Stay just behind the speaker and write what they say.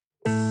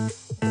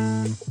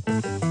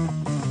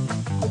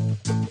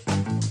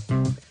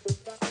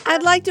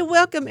I'd like to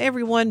welcome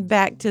everyone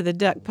back to the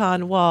Duck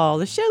Pond Wall,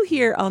 the show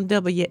here on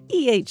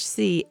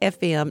WEHC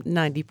FM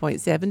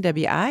 90.7,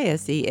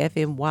 WISE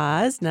FM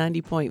Wise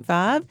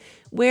 90.5,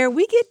 where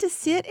we get to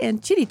sit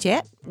and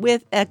chitty-chat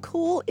with a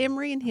cool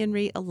Emory and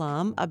Henry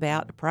alum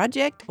about a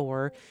project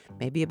or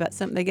maybe about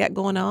something they got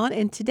going on.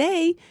 And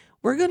today,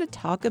 we're going to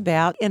talk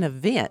about an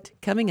event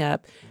coming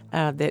up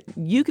that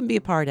you can be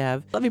a part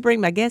of. Let me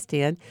bring my guest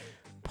in.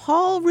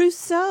 Paul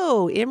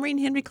Russo, Emory and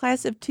Henry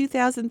class of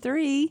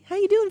 2003. How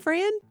you doing,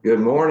 friend? Good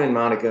morning,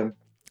 Monica.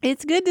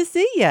 It's good to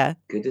see you.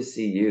 Good to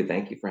see you.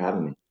 Thank you for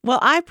having me. Well,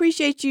 I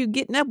appreciate you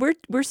getting up.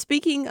 We're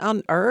speaking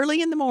on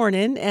early in the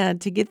morning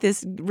to get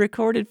this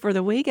recorded for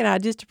the week, and I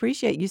just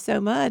appreciate you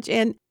so much.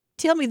 And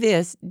tell me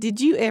this,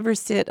 did you ever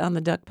sit on the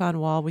Duck Pond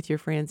Wall with your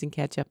friends and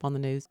catch up on the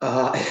news?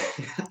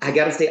 I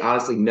got to say,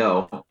 honestly,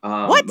 no.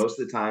 What? Most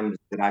of the time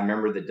that I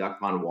remember the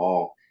Duck Pond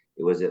Wall,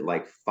 it was at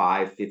like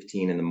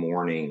 5:15 in the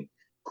morning,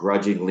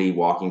 grudgingly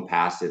walking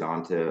past it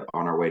on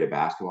our way to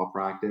basketball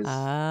practice.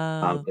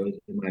 Oh. It was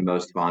one of my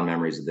most fond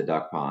memories of the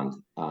Duck Pond.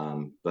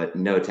 But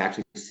no, to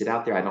actually sit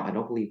out there, I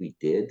don't believe we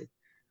did.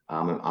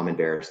 I'm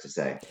embarrassed to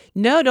say.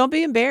 No, don't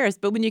be embarrassed.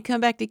 But when you come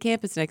back to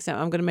campus next time,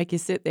 I'm going to make you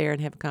sit there and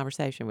have a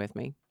conversation with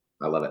me.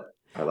 I love it.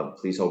 I love it.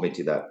 Please hold me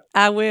to that.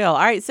 I will. All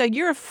right. So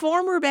you're a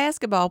former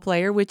basketball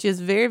player, which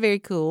is very, very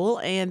cool.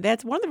 And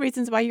that's one of the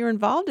reasons why you're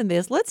involved in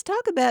this. Let's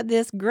talk about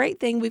this great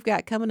thing we've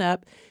got coming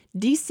up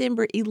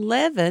December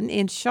 11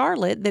 in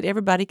Charlotte that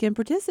everybody can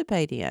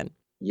participate in.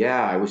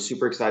 Yeah, I was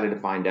super excited to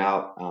find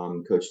out.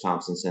 Coach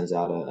Thompson sends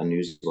out a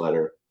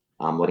newsletter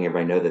letting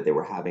everybody know that they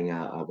were having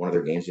one of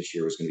their games this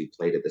year was going to be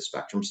played at the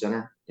Spectrum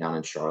Center down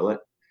in Charlotte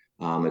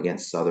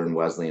against Southern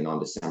Wesleyan on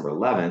December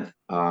 11th.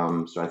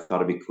 So I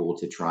thought it'd be cool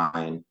to try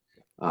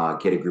and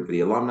get a group of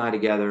the alumni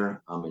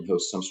together and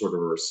host some sort of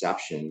a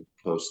reception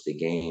post the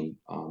game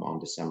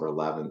on December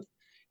 11th.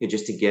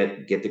 Just to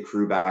get the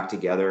crew back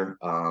together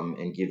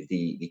and give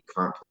the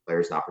current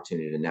players an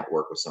opportunity to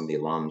network with some of the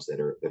alums that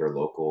are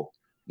local,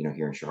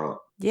 here in Charlotte.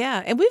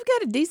 Yeah, and we've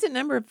got a decent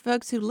number of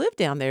folks who live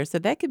down there, so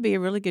that could be a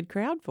really good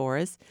crowd for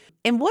us.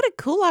 And what a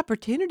cool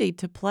opportunity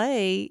to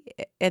play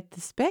at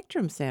the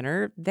Spectrum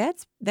Center.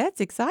 That's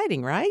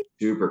exciting, right?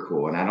 Super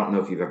cool. And I don't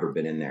know if you've ever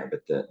been in there,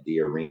 but the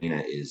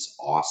arena is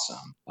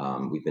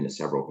awesome. We've been to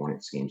several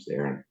Hornets games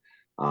there,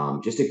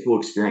 and just a cool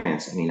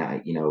experience. I mean,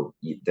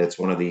 that's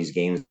one of these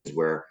games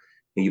where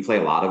you play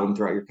a lot of them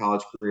throughout your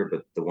college career,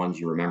 but the ones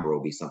you remember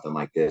will be something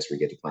like this, where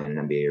you get to play in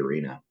an NBA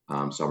arena.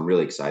 So I'm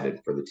really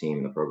excited for the team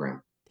and the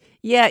program.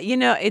 Yeah,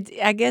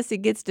 I guess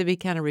it gets to be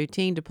kind of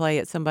routine to play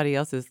at somebody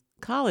else's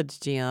college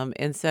gym,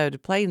 and so to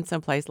play in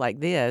some place like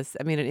this,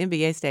 I mean, an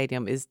NBA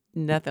stadium is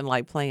nothing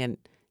like playing,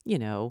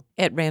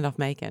 at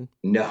Randolph-Macon.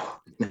 No,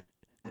 no,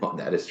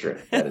 that is true.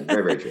 That is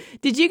very, very true.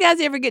 Did you guys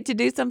ever get to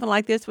do something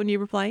like this when you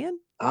were playing?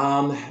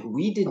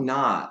 We did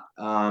not.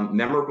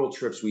 Memorable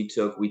trips we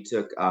took. We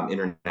took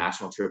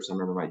international trips. I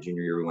remember my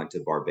junior year we went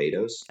to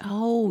Barbados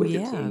Oh, with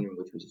the yeah. team,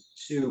 which was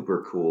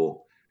super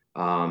cool.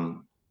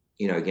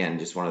 Again,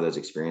 just one of those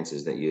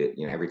experiences that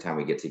every time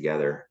we get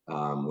together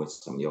with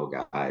some of the old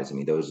guys. I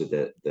mean, those are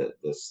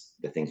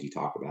the things you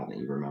talk about and that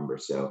you remember.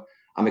 So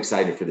I'm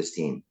excited for this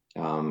team,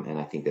 and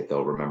I think that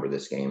they'll remember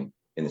this game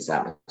in this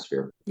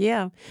atmosphere.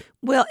 Yeah.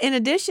 Well, in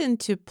addition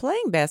to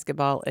playing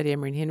basketball at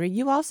Emory and Henry,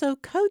 you also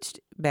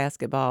coached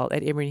basketball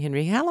at Emory and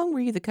Henry. How long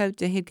were you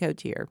the head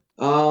coach here?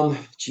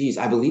 Geez,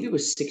 I believe it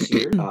was 6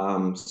 years.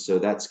 So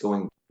that's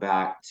going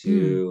back Mm.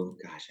 to,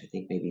 gosh, I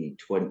think maybe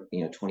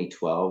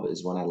 2012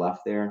 is when I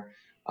left there.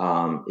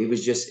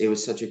 It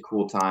was such a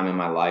cool time in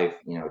my life,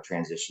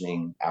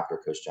 transitioning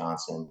after Coach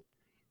Johnson,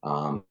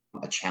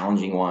 a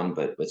challenging one,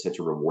 but such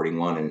a rewarding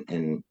one.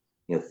 And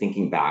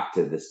thinking back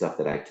to the stuff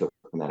that I took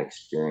from that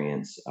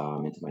experience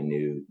into my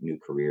new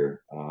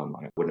career,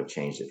 I wouldn't have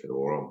changed it for the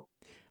world.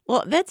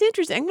 Well, that's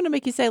interesting. I'm going to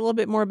make you say a little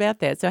bit more about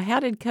that. So,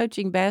 how did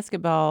coaching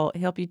basketball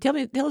help you? Tell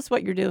us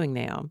what you're doing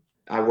now.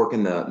 I work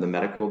in the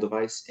medical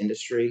device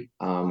industry,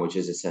 which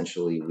is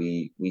essentially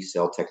we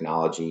sell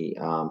technology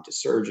to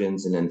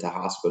surgeons and then to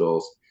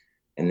hospitals,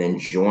 and then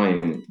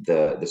join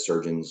the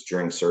surgeons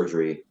during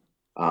surgery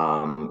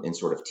and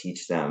sort of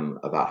teach them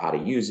about how to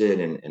use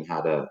it and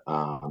how to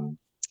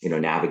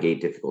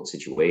navigate difficult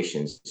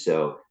situations.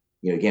 So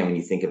again, when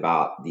you think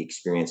about the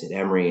experience at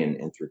Emory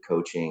and through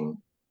coaching,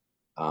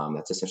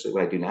 that's essentially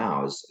what I do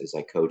now is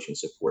I coach and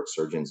support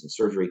surgeons in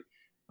surgery.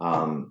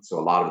 So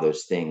a lot of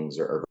those things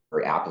are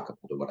very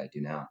applicable to what I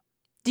do now.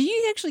 Do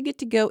you actually get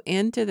to go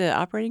into the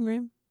operating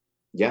room?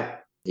 Yeah,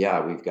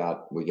 yeah,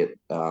 we get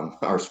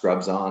our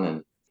scrubs on,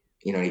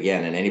 and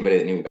again, and anybody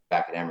that knew me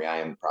back at Emory, I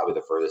am probably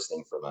the furthest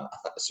thing from a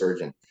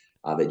surgeon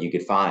that you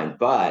could find.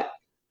 But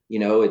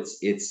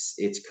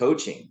it's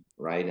coaching,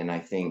 right? And I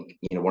think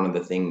one of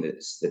the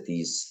things that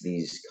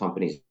these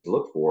companies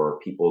look for are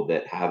people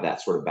that have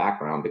that sort of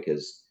background,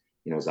 because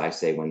as I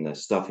say, when the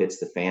stuff hits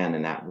the fan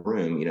in that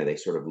room, they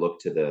sort of look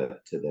to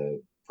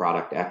the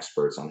product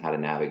experts on how to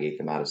navigate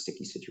them out of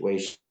sticky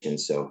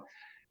situations. So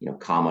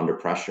calm under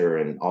pressure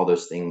and all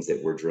those things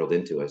that were drilled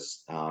into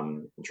us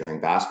during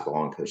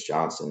basketball and Coach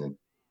Johnson.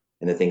 And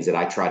and the things that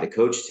I try to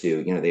coach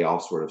to, they all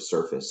sort of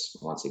surface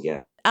once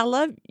again. I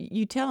love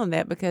you telling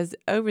that because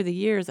over the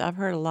years, I've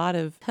heard a lot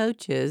of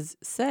coaches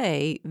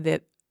say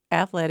that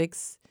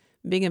athletics,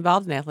 being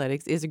involved in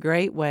athletics, is a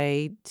great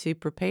way to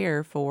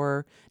prepare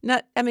for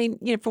not, I mean,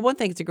 for one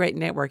thing, it's a great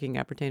networking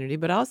opportunity,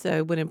 but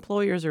also when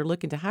employers are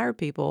looking to hire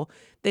people,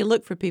 they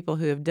look for people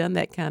who have done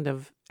that kind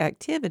of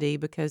activity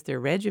because they're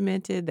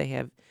regimented,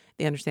 they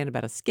understand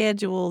about a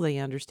schedule, they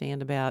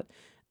understand about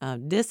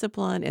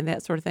discipline and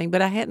that sort of thing.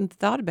 But I hadn't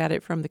thought about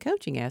it from the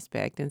coaching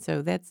aspect, and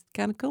so that's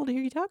kind of cool to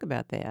hear you talk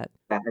about that.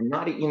 And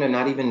not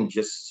even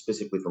just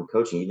specifically from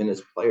coaching, even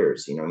as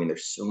players, I mean,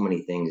 there's so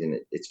many things, and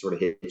it sort of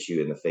hits you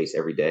in the face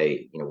every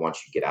day,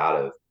 once you get out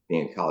of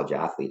being a college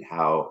athlete,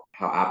 how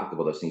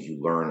applicable those things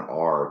you learn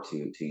are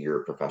to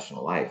your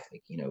professional life,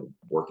 like,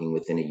 working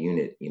within a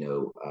unit,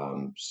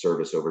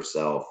 service over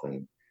self,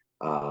 and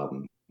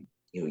um,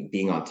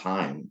 being on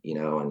time,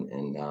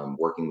 and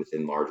working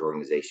within large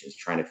organizations,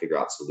 trying to figure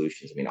out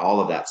solutions. I mean, all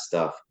of that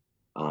stuff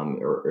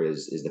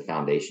is the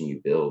foundation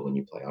you build when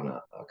you play on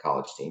a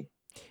college team.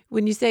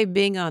 When you say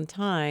being on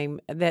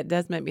time, that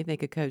does make me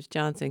think of Coach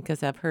Johnson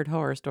because I've heard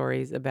horror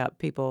stories about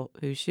people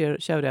who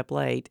showed up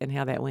late and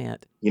how that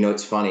went.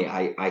 It's funny.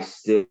 I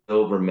still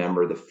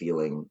remember the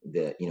feeling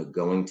that,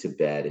 going to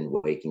bed and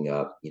waking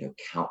up,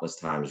 countless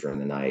times during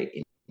the night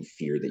in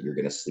fear that you're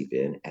going to sleep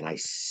in. And I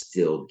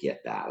still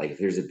get that. Like, if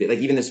there's a bit, like,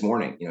 even this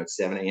morning, it's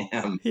 7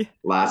 a.m. Yeah.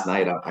 last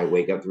night, I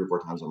wake up 3 or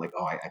 4 times. I'm like,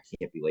 oh, I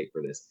can't be late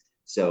for this.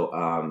 So,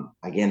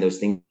 again, those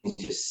things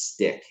just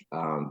stick,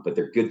 but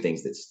they're good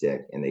things that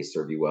stick, and they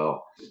serve you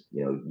well,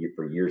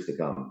 for years to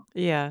come.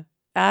 Yeah,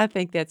 I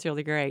think that's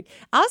really great.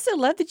 I also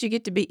love that you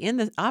get to be in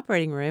the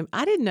operating room.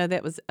 I didn't know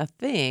that was a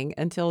thing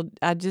until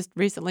I just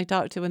recently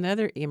talked to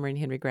another Emory and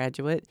Henry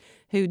graduate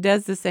who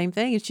does the same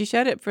thing, and she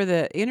showed up for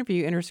the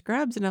interview in her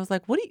scrubs, and I was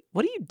like, "What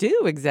do you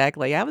do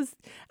exactly?"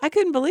 I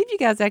couldn't believe you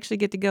guys actually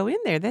get to go in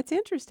there. That's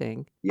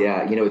interesting.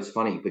 Yeah, it's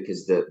funny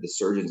because the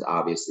surgeons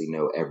obviously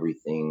know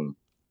everything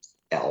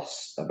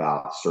else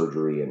about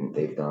surgery, and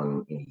they've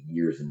done,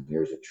 years and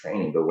years of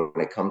training. But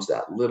when it comes to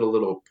that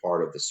little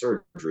part of the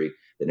surgery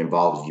that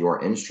involves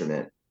your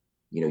instrument,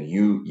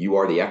 you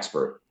are the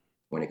expert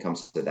when it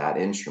comes to that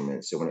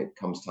instrument. So when it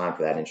comes time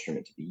for that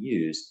instrument to be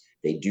used,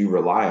 they do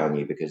rely on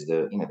you because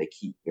they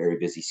keep very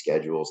busy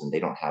schedules, and they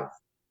don't have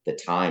the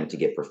time to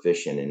get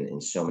proficient in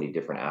so many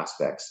different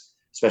aspects,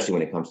 especially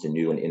when it comes to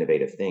new and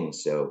innovative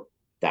things. So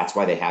that's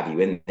why they have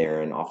you in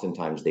there, and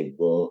oftentimes they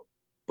won't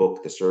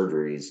book the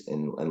surgeries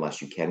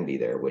unless you can be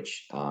there,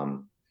 which,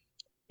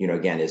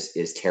 again,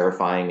 is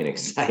terrifying and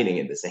exciting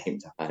at the same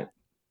time.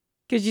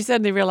 Because you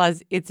suddenly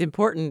realize it's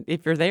important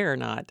if you're there or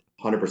not.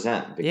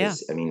 100%, Yeah.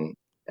 because, I mean,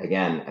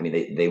 again, I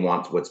mean, they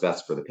want what's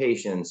best for the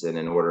patients, and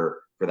in order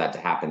for that to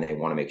happen, they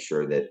want to make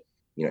sure that,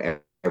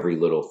 every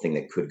little thing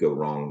that could go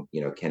wrong,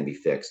 can be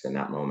fixed in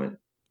that moment.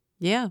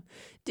 Yeah.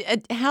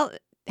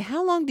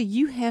 How long do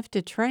you have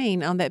to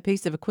train on that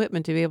piece of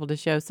equipment to be able to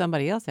show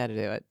somebody else how to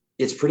do it?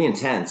 It's pretty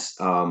intense.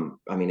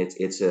 I mean,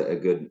 it's a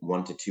good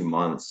 1 to 2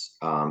 months,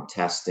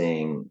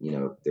 testing.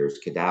 There's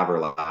cadaver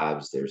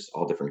labs. There's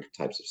all different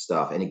types of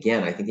stuff. And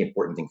again, I think the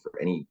important thing for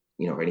any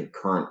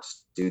current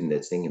student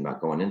that's thinking about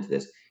going into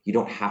this, you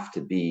don't have to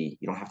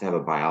have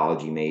a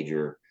biology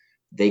major.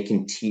 They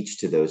can teach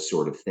to those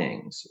sort of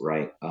things,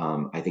 right?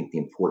 I think the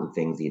important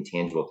things, the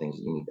intangible things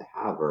that you need to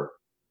have are,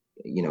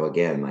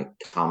 again, like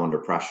calm under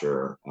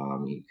pressure.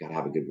 You've got to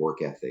have a good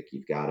work ethic.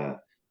 You've got to,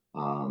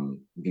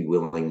 be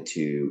willing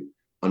to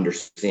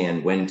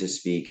understand when to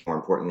speak, more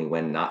importantly,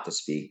 when not to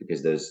speak,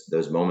 because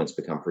those moments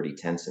become pretty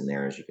tense in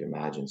there, as you can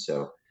imagine.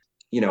 So,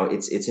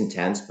 it's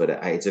intense, but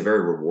it's a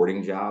very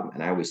rewarding job.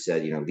 And I always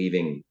said,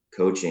 leaving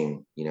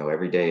coaching,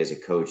 every day as a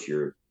coach,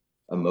 your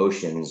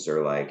emotions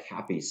are like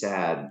happy,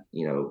 sad,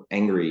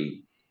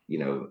 angry,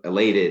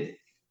 elated.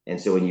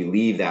 And so when you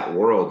leave that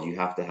world, you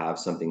have to have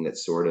something that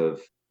sort of,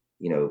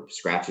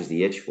 scratches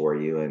the itch for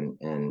you.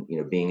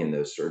 And being in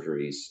those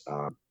surgeries,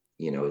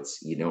 it's,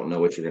 you don't know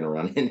what you're going to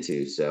run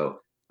into. So,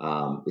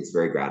 it's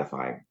very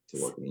gratifying to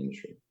S work in the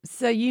industry.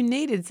 So you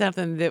needed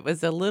something that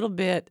was a little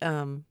bit,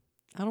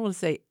 I don't wanna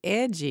say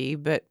edgy,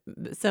 but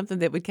something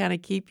that would kinda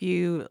keep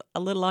you a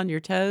little on your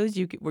toes.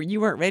 Where you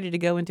weren't ready to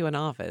go into an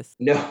office.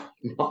 No,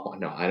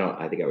 no, I don't.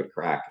 I think I would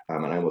crack.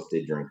 And I almost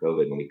did during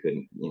COVID when we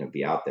couldn't,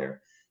 be out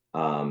there.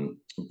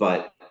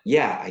 But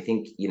yeah, I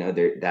think,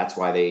 that's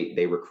why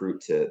they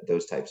recruit to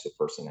those types of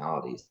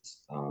personalities.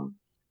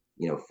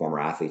 Former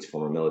athletes,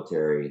 former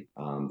military.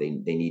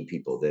 They need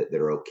people that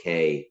are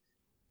okay,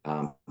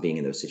 being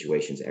in those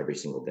situations every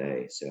single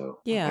day. So,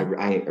 Yeah,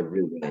 I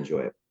really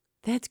enjoy it.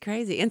 that's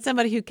crazy, and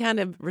somebody who kind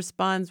of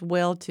responds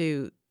well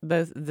to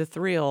both the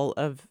thrill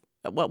of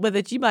well,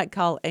 that you might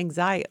call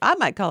anxiety. I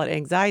might call it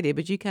anxiety,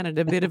 but you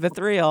kinda a bit of a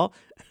thrill.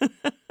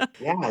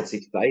 Yeah, it's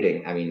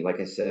exciting. I mean, like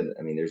I said,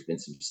 I mean, there's been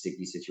some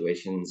sticky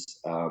situations,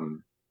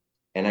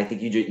 and I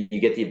think you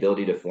get the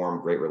ability to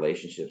form great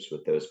relationships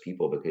with those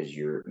people because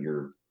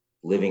you're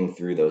living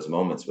through those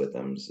moments with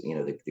them.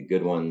 The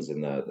good ones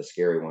and the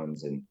scary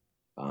ones, and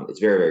it's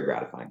very, very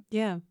gratifying.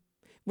 Yeah.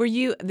 Were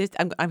you this?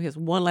 I'm just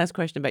one last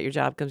question about your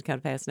job. 'Cause I'm kind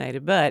of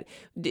fascinated, but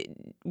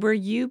were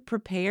you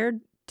prepared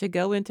to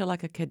go into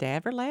like a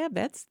cadaver lab?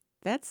 That's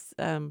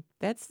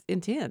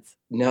intense.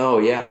 No,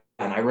 yeah,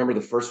 and I remember the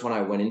first one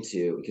I went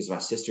into because my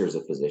sister is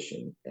a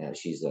physician,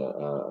 she's an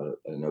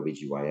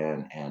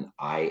OB/GYN, and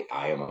I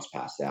almost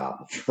passed out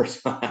the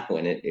first one I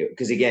went in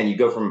because again, you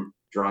go from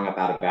drawing up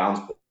out of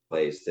bounds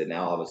place to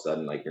now all of a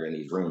sudden, like, you're in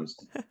these rooms,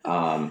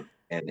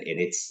 and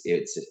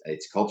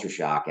it's culture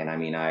shock, and I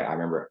mean, I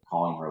remember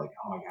calling her like,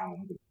 "Oh my god, I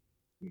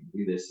need to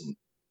do this," and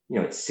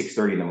it's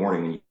 6:30 in the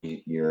morning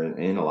when you're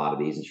in a lot of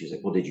these, and she's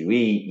like, "Well, did you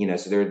eat?"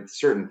 So there are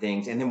certain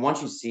things, and then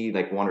once you see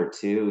like one or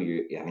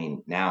two, I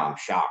mean, now I'm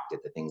shocked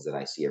at the things that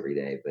I see every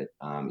day. But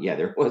yeah,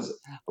 there was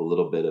a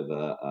little bit of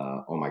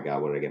oh my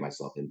god, what did I get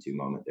myself into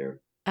moment there.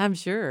 I'm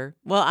sure.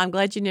 Well, I'm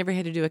glad you never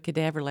had to do a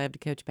cadaver lab to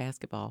coach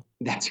basketball.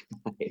 That's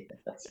right.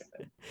 That's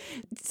right.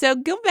 So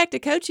go back to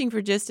coaching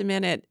for just a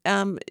minute.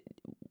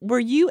 Were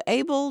you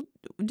able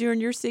during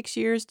your 6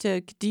 years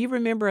to do you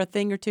remember a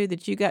thing or 2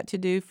 that you got to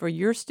do for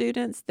your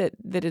students that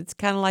it's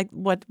kinda like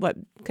what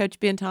Coach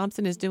Ben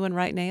Thompson is doing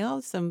right now?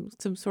 Some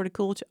sort of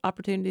cool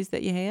opportunities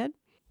that you had?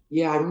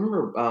 Yeah, I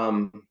remember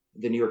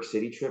the New York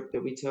City trip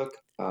that we took.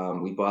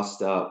 We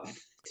bussed up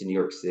to New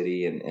York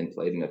City and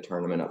played in a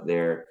tournament up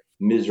there.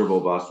 Miserable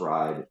bus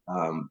ride,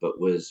 but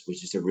was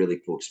just a really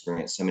cool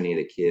experience. So many of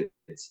the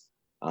kids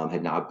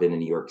had not been in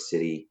New York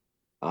City.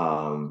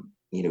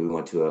 We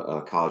went to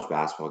a college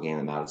basketball game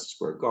at Madison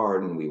Square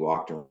Garden. We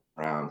walked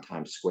around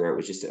Times Square. It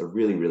was just a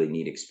really, really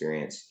neat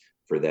experience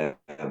for them.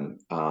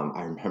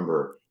 I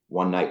remember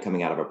one night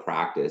coming out of a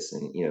practice,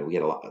 and we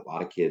had a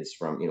lot of kids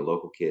from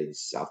local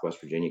kids,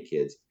 Southwest Virginia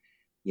kids,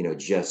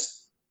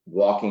 just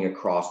walking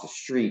across the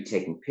street,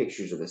 taking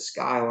pictures of the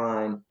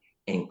skyline,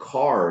 and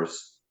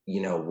cars,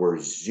 were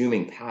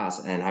zooming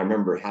past. And I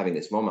remember having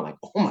this moment like,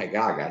 oh my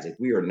God, guys, like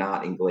we are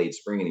not in Glade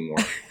Spring anymore.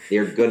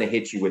 They're going to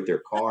hit you with their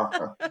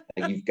car.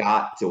 Like, you've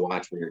got to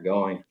watch where you're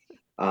going.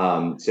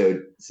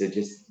 So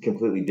just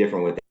completely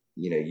different with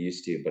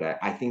used to, but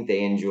I think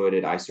they enjoyed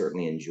it. I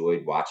certainly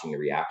enjoyed watching the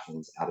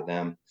reactions out of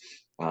them.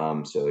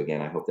 So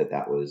again, I hope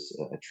that was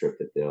a trip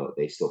that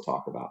they still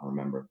talk about and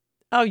remember.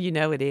 Oh, you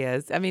know it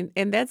is. I mean,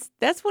 and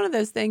that's one of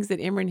those things that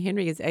Emory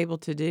Henry is able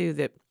to do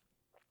that,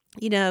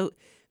 you know,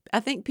 I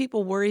think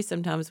people worry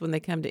sometimes when they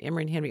come to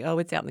Emory and Henry, oh,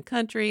 it's out in the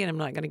country and I'm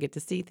not going to get to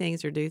see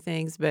things or do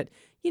things. But,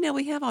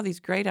 we have all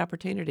these great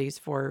opportunities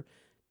for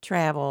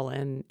travel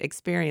and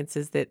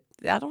experiences that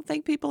I don't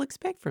think people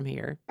expect from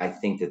here. I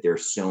think that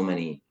there's so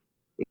many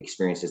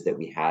experiences that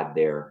we had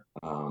there,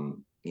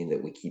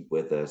 that we keep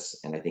with us,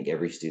 and I think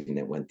every student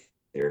that went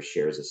there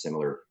shares has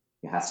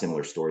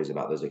similar stories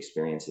about those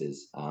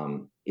experiences.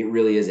 It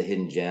really is a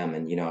hidden gem,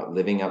 and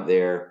living up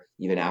there,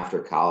 even after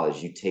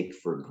college, you take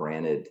for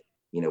granted,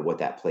 what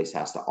that place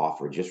has to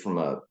offer, just from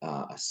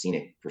a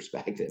scenic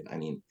perspective. I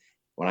mean,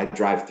 when I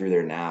drive through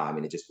there now, I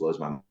mean, it just blows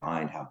my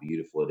mind how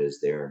beautiful it is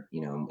there,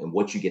 and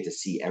what you get to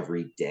see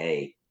every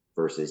day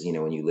versus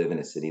when you live in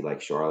a city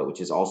like Charlotte, which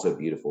is also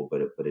beautiful,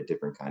 but a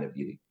different kind of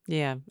beauty.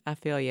 Yeah, I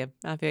feel you.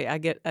 I feel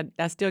you.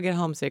 I still get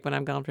homesick when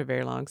I'm gone for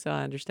very long, so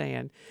I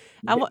understand.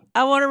 Yeah.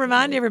 I want to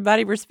remind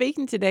everybody we're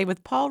speaking today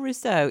with Paul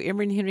Russo,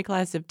 Emory and Henry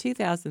class of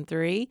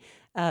 2003,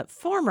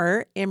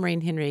 former Emory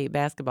and Henry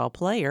basketball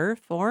player,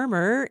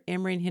 former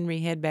Emory and Henry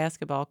head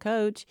basketball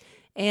coach,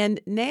 and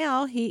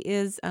now he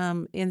is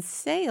in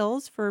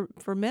sales for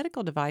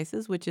medical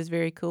devices, which is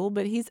very cool.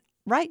 But he's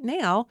right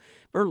now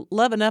we're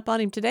loving up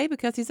on him today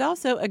because he's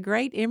also a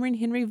great Emory and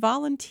Henry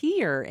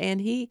volunteer, and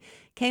he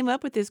came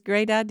up with this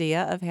great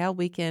idea of how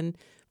we can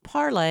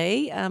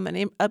parlay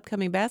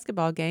upcoming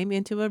basketball game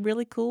into a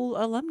really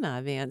cool alumni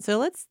event. So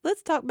let's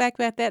talk back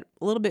about that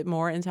a little bit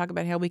more and talk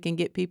about how we can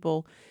get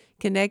people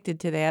connected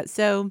to that.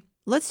 So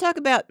let's talk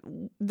about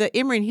the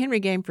Emory and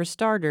Henry game for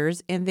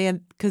starters, and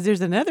then because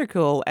there's another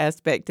cool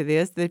aspect to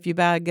this that if you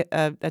buy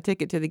a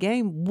ticket to the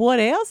game, what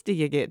else do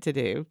you get to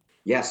do?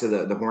 Yeah,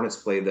 so the Hornets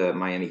play the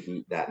Miami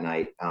Heat that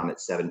night at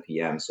 7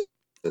 p.m. So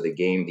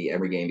the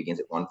Emory game begins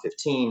at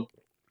 1:15.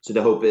 So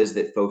the hope is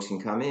that folks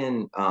can come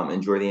in,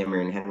 enjoy the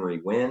Emory and Henry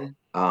win,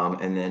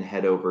 and then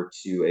head over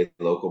to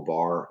a local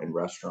bar and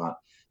restaurant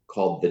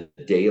called the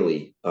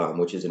Daily,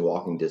 which is in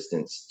walking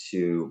distance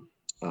to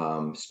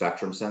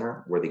Spectrum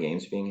Center where the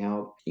game's being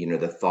held.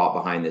 The thought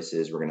behind this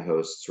is we're going to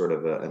host sort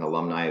of an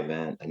alumni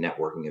event, a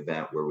networking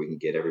event where we can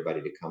get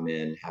everybody to come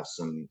in, have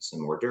some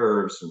hors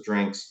d'oeuvres, some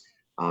drinks,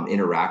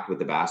 interact with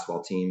the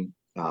basketball team.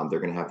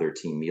 They're going to have their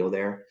team meal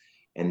there,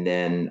 and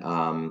then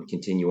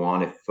continue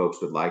on if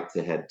folks would like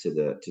to head to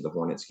the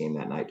Hornets game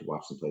that night to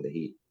watch them play the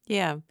Heat.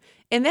 Yeah,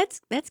 and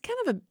that's kind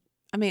of a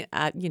I mean,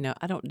 I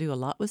don't do a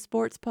lot with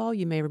sports, Paul,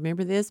 you may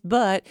remember this,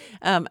 but,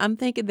 I'm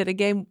thinking that a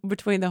game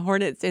between the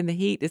Hornets and the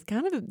Heat is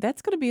kind of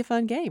that's gonna be a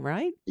fun game,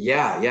 right?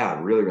 Yeah, yeah,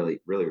 really, really,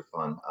 really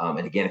fun.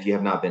 And again, if you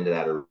have not been to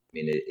that, I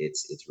mean,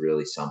 it's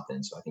really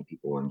something. So I think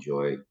people will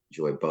enjoy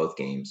both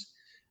games.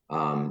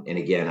 And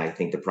again, I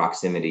think the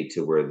proximity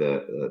to where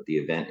the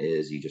event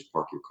is, you just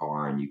park your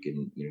car and you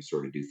can,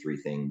 sort of do three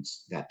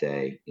things that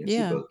day, see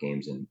Yeah. both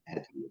games and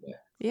head to the event.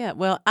 Yeah.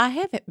 Well, I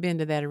haven't been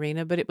to that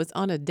arena, but it was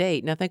on a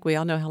date, and I think we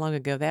all know how long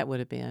ago that would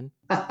have been.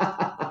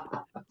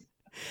 I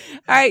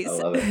All right.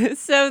 love it.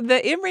 So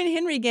the Emory and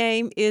Henry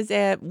game is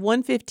at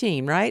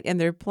 1:15, right? And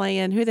they're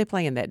playing, who are they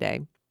playing that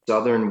day?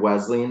 Southern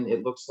Wesleyan,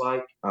 it looks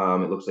like.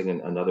 It looks like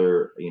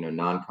another,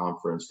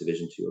 non-conference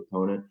Division two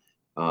opponent.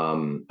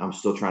 I'm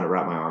still trying to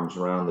wrap my arms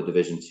around the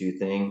Division two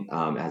thing,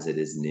 as it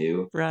is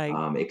new,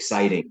 Right.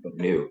 exciting but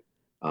new.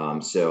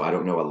 So I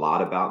don't know a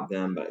lot about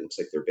them, but it looks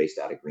like they're based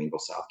out of Greenville,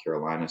 South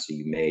Carolina. So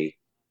you may,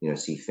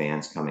 see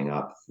fans coming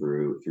up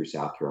through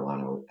South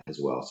Carolina as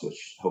well. So it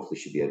hopefully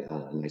should be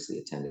a nicely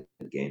attended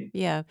game.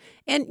 Yeah.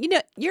 And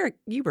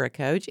you were a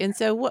coach, and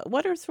so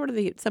what are sort of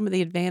some of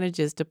the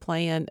advantages to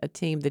playing a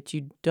team that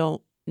you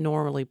don't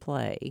normally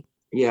play?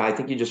 Yeah, I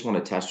think you just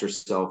want to test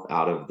yourself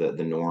out of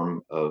the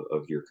norm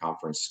of your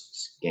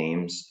conference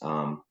games.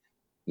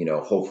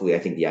 Hopefully, I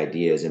think the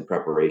idea is in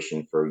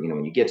preparation for,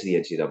 when you get to the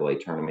NCAA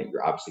tournament,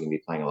 you're obviously going to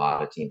be playing a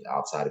lot of teams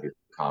outside of your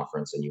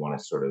conference, and you want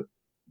to sort of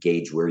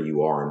gauge where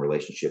you are in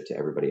relationship to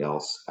everybody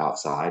else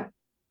outside.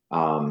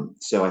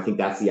 So I think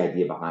that's the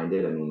idea behind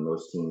it. I mean,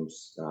 most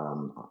teams,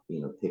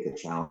 pick a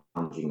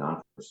challenging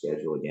non-conference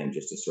schedule again,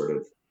 just to sort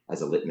of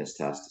as a litmus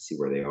test to see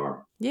where they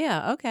are.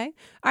 Yeah, okay.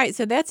 All right,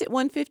 so that's at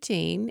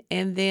 1:15,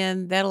 and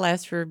then that'll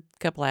last for a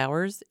couple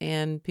hours,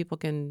 and people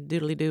can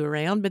doodly-do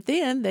around, but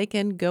then they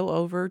can go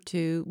over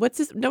to what's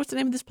the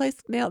name of this place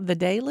now? The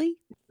Daily?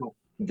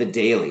 The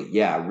Daily,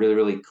 yeah, really,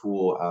 really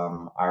cool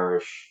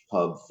Irish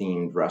pub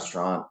themed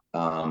restaurant.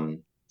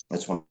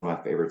 That's one of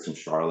my favorites in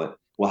Charlotte.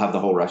 We'll have the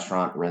whole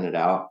restaurant rented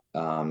out.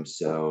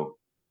 So,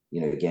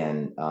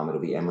 again, it'll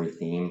be Emory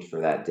themed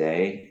for that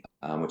day,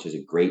 which is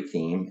a great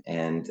theme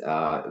and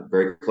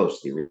very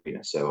close to the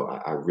arena. So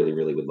I really,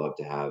 really would love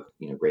to have,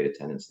 great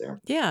attendance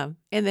there. Yeah,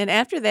 and then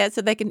after that,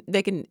 so they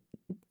can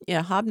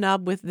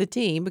hobnob with the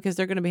team because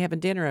they're gonna be having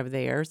dinner over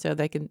there, so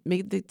they can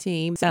meet the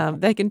team.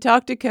 They can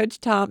talk to Coach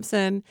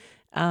Thompson,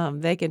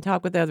 they can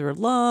talk with other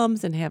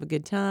alums and have a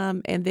good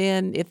time, and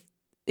then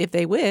if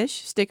they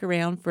wish, stick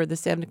around for the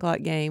 7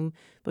 o'clock game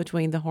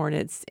between the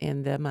Hornets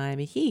and the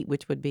Miami Heat,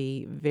 which would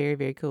be very,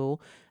 very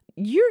cool.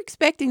 You're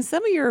expecting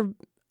some of your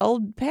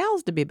old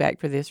pals to be back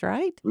for this,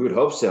 right? We would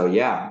hope so,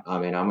 yeah. I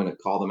mean, I'm going to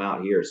call them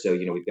out here. So,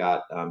 we've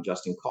got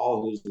Justin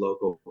Call, who's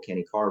local,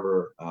 Kenny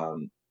Carver,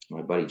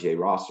 my buddy Jay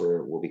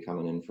Rosser will be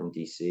coming in from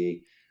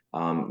DC.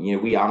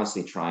 We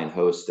honestly try and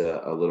host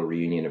a little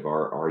reunion of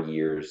our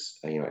years,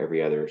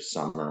 every other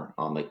summer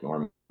on Lake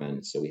Norman.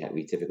 So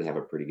we typically have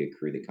a pretty good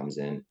crew that comes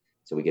in.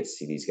 So we get to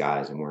see these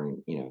guys, and we're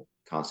in,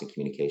 constant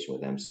communication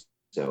with them.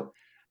 So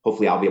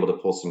hopefully I'll be able to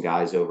pull some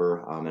guys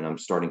over, and I'm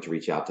starting to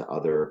reach out to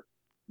other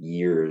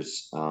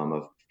years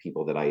of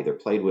people that I either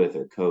played with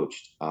or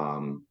coached.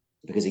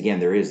 Because again,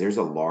 there's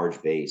a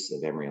large base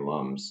of Emory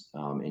alums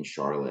in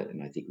Charlotte,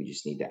 and I think we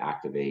just need to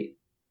activate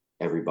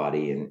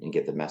everybody and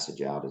get the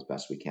message out as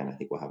best we can. I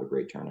think we'll have a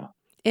great turnout.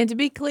 And to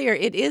be clear,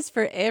 it is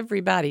for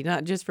everybody,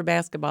 not just for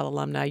basketball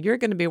alumni. You're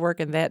going to be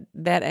working that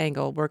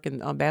angle,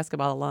 working on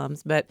basketball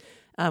alums, but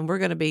we're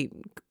going to be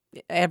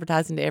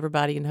advertising to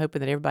everybody and hoping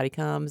that everybody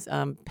comes.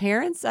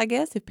 Parents, I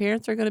guess, if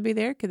parents are going to be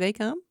there, could they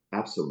come?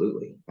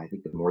 Absolutely. I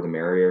think the more the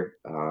merrier.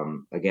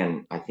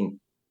 Again, I think,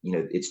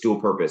 it's dual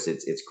purpose.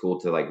 It's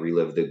cool to like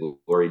relive the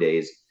glory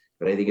days,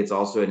 but I think it's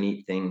also a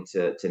neat thing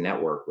to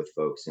network with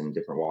folks in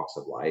different walks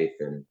of life.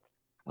 And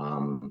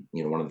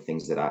one of the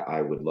things that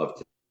I would love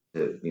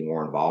to be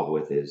more involved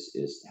with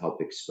is help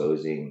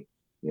exposing,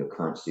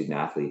 current student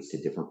athletes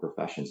to different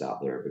professions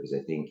out there, because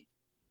I think,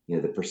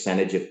 the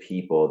percentage of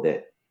people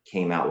that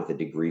came out with a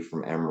degree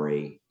from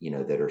Emory,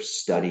 that are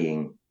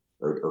studying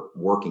or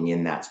working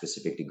in that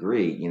specific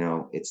degree,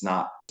 it's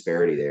not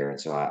disparity there. And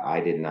so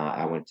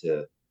I went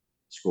to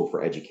school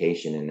for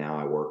education, and now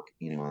I work,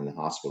 in the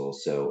hospital.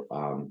 So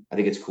I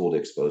think it's cool to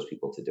expose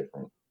people to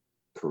different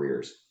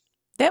careers.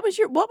 What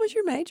was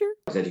your major?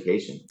 It's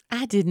education.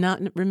 I did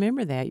not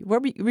remember that.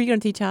 Were you going to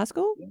teach high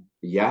school?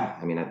 Yeah.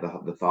 I mean,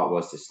 the thought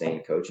was to stay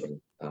in coaching,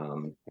 I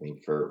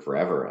mean, for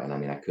forever. And I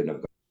mean, I couldn't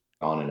have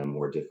gone in a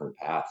more different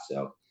path.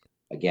 So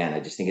again, I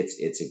just think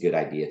it's a good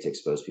idea to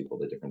expose people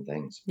to different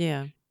things.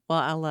 Yeah. Well,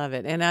 I love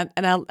it, and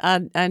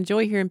I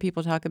enjoy hearing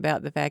people talk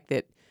about the fact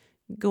that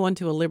going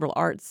to a liberal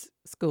arts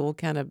school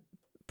kind of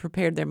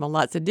prepared them on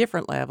lots of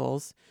different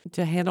levels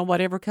to handle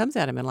whatever comes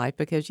at them in life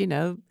because,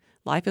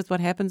 life is what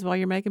happens while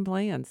you're making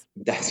plans.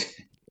 That's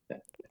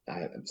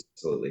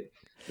absolutely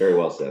very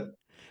well said.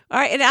 All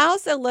right, and I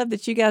also love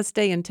that you guys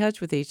stay in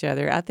touch with each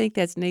other. I think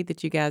that's neat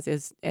that you guys,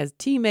 as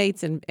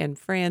teammates and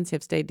friends,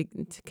 have stayed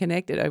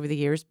connected over the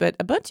years. But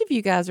a bunch of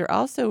you guys are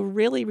also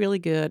really, really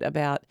good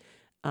about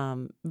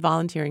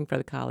volunteering for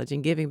the college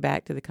and giving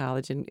back to the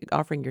college and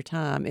offering your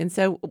time. And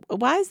so,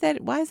 why is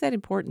that? Why is that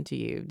important to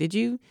you? Did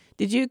you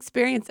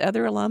experience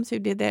other alums who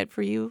did that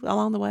for you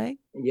along the way?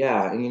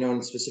 Yeah, and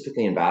and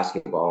specifically in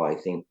basketball, I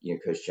think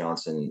Coach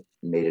Johnson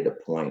made it a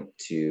point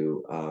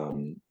to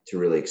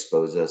really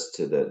expose us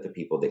to the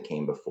people that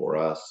came before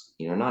us.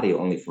 Not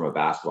only from a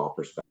basketball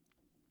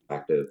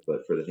perspective,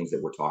 but for the things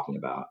that we're talking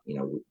about.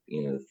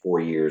 4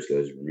 years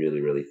goes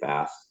really, really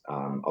fast,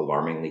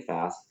 alarmingly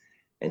fast.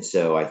 And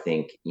so I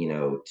think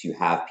to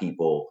have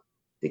people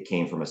that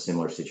came from a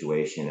similar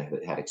situation,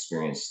 that had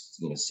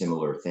experienced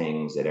similar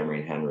things at Emory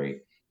and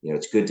Henry,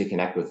 it's good to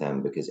connect with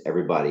them because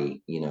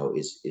everybody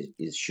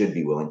is should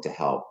be willing to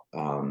help.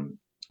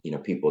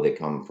 People that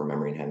come from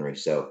Emory and Henry.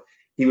 So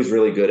he was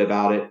really good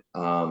about it.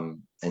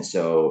 And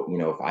so,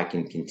 if I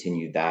can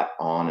continue that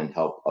on and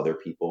help other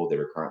people that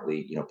are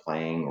currently,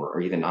 playing or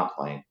even not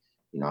playing,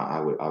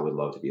 I would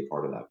love to be a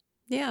part of that.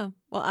 Yeah.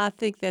 Well, I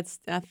think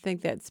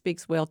that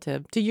speaks well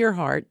to your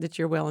heart that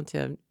you're willing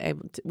to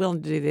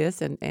do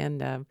this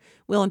and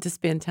willing to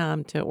spend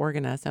time to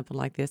organize something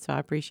like this. So I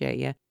appreciate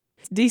you.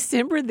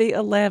 December the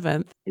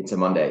 11th. It's a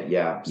Monday,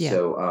 yeah. Yeah.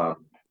 So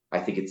I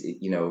think it's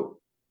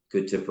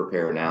good to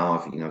prepare now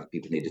if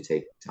people need to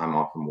take time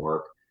off from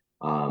work.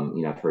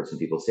 I've heard some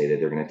people say that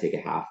they're going to take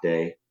a half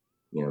day,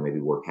 maybe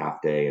work half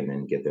day and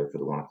then get there for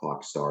the 1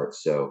 o'clock start.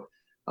 So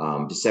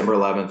December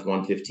 11th,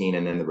 1:15,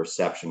 and then the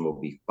reception will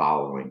be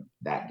following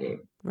that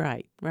game.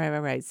 Right.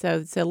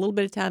 So a little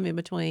bit of time in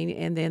between,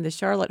 and then the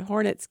Charlotte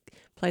Hornets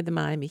play the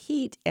Miami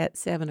Heat at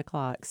 7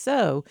 o'clock.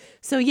 So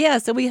yeah.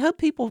 So we hope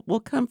people will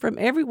come from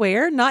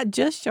everywhere, not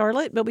just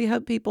Charlotte, but we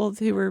hope people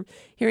who are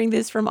hearing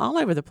this from all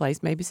over the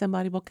place. Maybe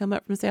somebody will come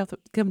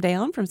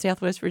down from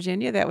Southwest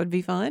Virginia. That would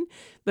be fun.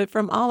 But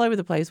from all over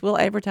the place, we'll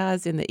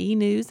advertise in the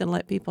e-news and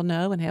let people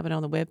know, and have it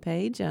on the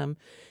webpage.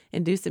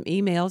 And do some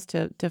emails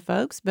to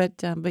folks.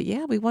 But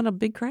yeah, we want a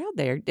big crowd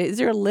there. Is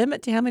there a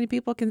limit to how many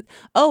people can?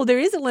 Oh, there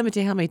is a limit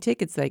to how many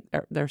tickets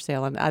they're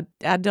selling. I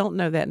don't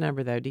know that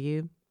number though. Do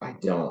you? I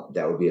don't.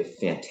 That would be a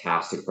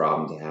fantastic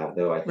problem to have,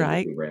 though. I think if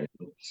Right. we ran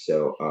into.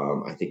 So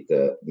I think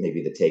the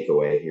maybe the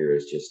takeaway here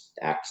is just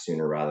act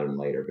sooner rather than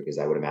later, because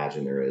I would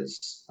imagine there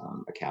is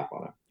a cap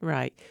on it.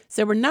 Right.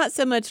 So we're not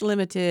so much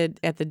limited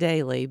at the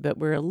daily, but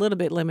we're a little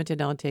bit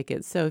limited on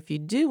tickets. So if you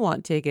do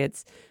want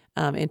tickets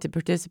and to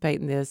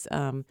participate in this,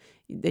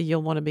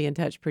 you'll want to be in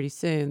touch pretty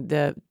soon.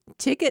 The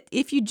ticket,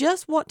 if you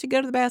just want to go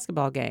to the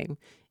basketball game,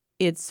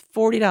 it's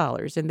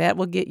 $40, and that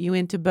will get you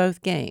into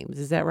both games.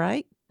 Is that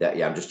right?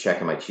 Yeah, I'm just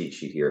checking my cheat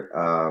sheet here.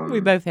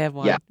 We both have Yeah,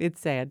 one.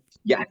 It's sad.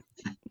 yeah.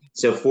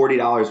 So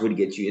 $40 would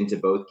get you into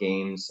both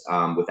games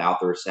without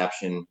the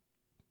reception.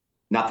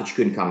 Not that you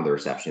couldn't come to the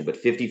reception, but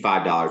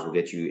 $55 will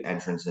get you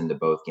entrance into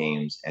both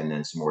games, and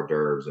then some hors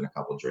d'oeuvres and a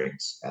couple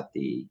drinks at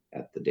the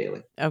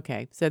daily.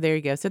 Okay, so there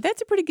you go. So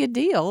that's a pretty good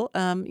deal.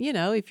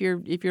 If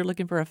you're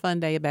looking for a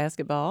fun day of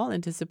basketball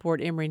and to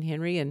support Emory and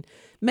Henry, and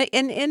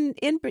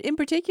in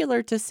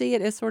particular to see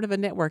it as sort of a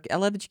network. I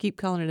love that you keep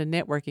calling it a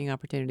networking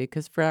opportunity,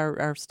 because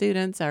for our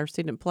students, our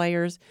student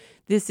players,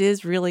 this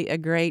is really a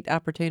great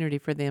opportunity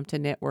for them to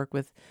network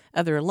with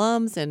other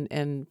alums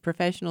and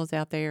professionals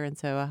out there. And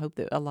so I hope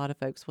that a lot of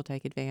folks will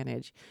take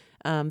advantage.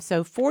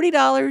 So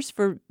 $40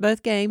 for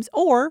both games,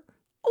 or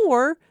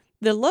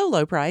the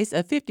low price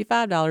of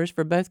 $55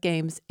 for both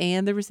games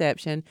and the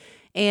reception.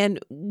 And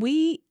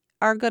we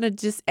are going to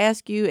just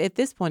ask you at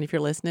this point, if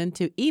you're listening,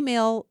 to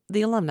email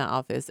the alumni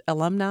office,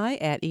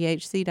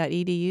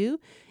 alumni@ehc.edu,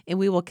 and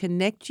we will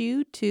connect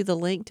you to the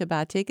link to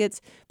buy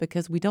tickets,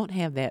 because we don't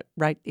have that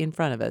right in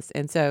front of us.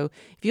 And so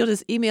if you'll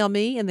just email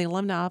me in the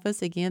alumni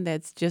office, again,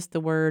 that's just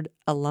the word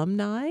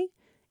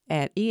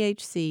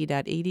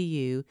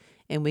alumni@ehc.edu,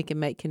 and we can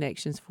make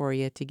connections for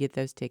you to get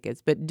those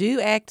tickets. But do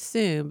act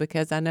soon,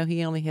 because I know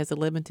he only has a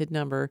limited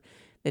number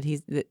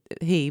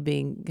he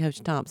being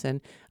Coach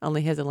Thompson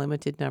only has a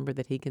limited number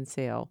that he can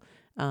sell.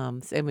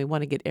 And we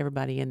want to get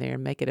everybody in there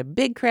and make it a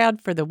big crowd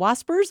for the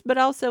Waspers, but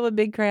also a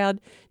big crowd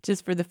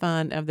just for the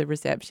fun of the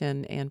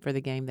reception and for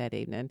the game that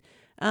evening.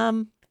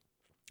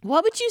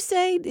 What would you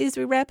say as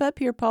we wrap up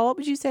here, Paul? What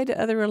would you say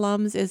to other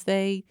alums as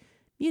they,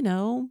 you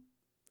know,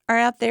 are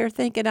out there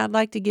thinking, I'd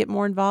like to get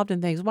more involved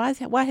in things? Why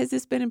has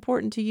this been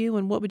important to you?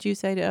 And what would you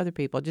say to other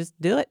people? Just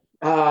do it.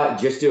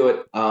 Just do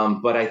it.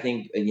 But I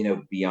think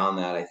beyond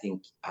that, I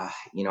think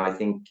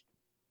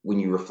when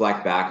you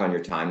reflect back on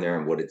your time there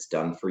and what it's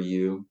done for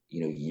you,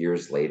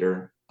 years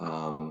later,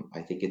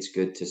 I think it's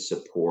good to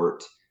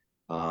support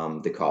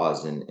the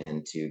cause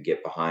and to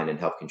get behind and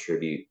help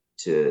contribute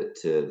to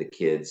the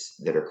kids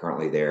that are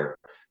currently there,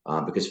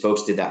 because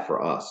folks did that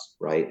for us,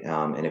 right?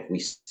 And if we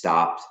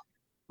stopped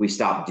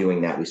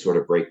doing that, we sort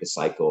of break the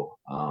cycle,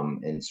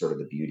 and sort of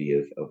the beauty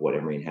of what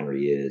Emory and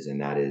Henry is,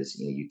 and that is,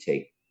 you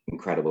take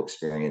incredible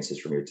experiences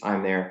from your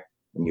time there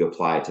and you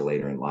apply it to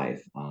later in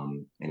life.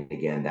 And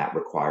again, that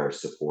requires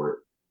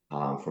support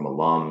from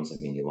alums. I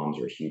mean, the alums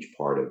are a huge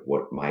part of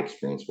what my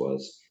experience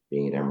was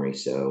being at Emory.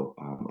 So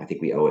I think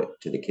we owe it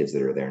to the kids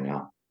that are there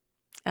now.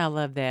 I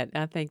love that.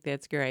 I think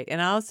that's great. And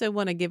I also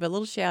want to give a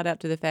little shout out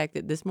to the fact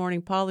that this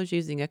morning Paul is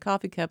using a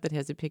coffee cup that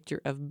has a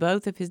picture of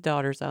both of his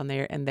daughters on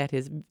there, and that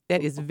is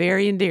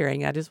very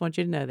endearing. I just want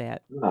you to know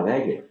that. Oh,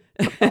 thank you.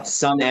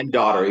 Son and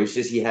daughter. It was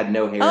just he had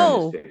no hair in this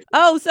Oh, picture.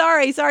 oh,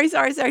 sorry,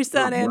 Oh,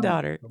 son and no.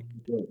 daughter.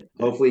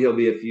 Hopefully he'll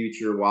be a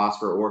future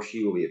WASPer, or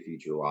she will be a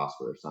future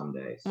WASPer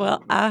someday. Well,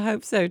 So I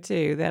hope so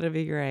too. That'll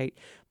be great.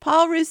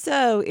 Paul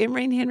Russo,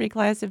 Emory and Henry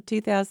class of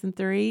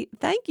 2003.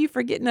 Thank you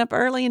for getting up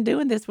early and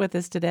doing this with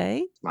us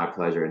today. it's my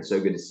pleasure, and so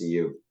good to see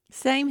you.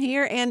 Same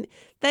here. And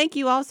thank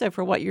you also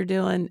for what you're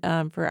doing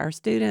for our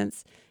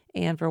students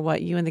and for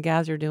what you and the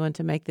guys are doing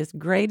to make this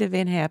great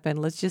event happen.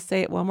 Let's just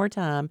say it one more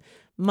time.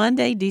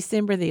 Monday,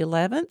 December the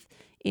 11th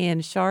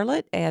in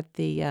Charlotte at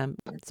the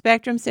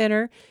Spectrum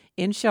Center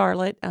in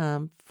Charlotte.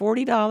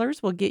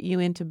 $40 will get you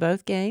into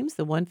both games,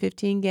 the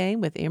 1:15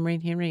 game with Emory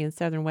and Henry and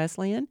Southern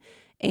Wesleyan,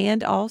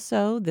 and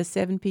also the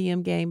 7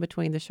 p.m. game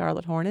between the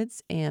Charlotte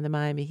Hornets and the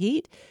Miami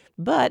Heat.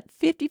 But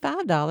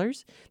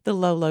 $55, the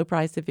low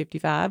price of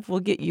 $55,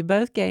 will get you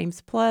both games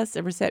plus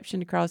a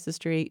reception across the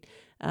street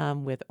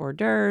with hors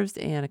d'oeuvres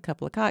and a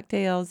couple of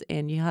cocktails,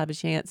 and you have a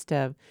chance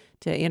to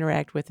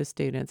interact with the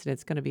students, and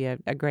it's going to be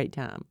a great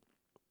time.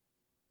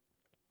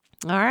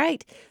 All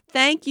right.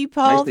 Thank you,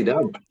 Paul. Nicely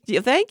done.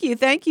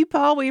 Thank you,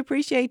 Paul. We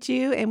appreciate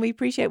you, and we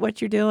appreciate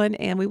what you're doing,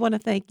 and we want to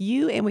thank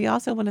you, and we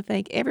also want to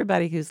thank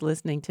everybody who's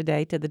listening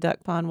today to the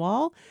Duck Pond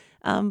Wall.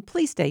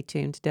 Please stay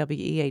tuned to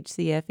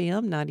WEHC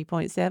FM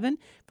 90.7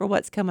 for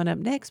what's coming up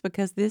next,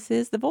 because this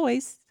is the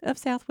voice of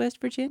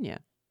Southwest Virginia.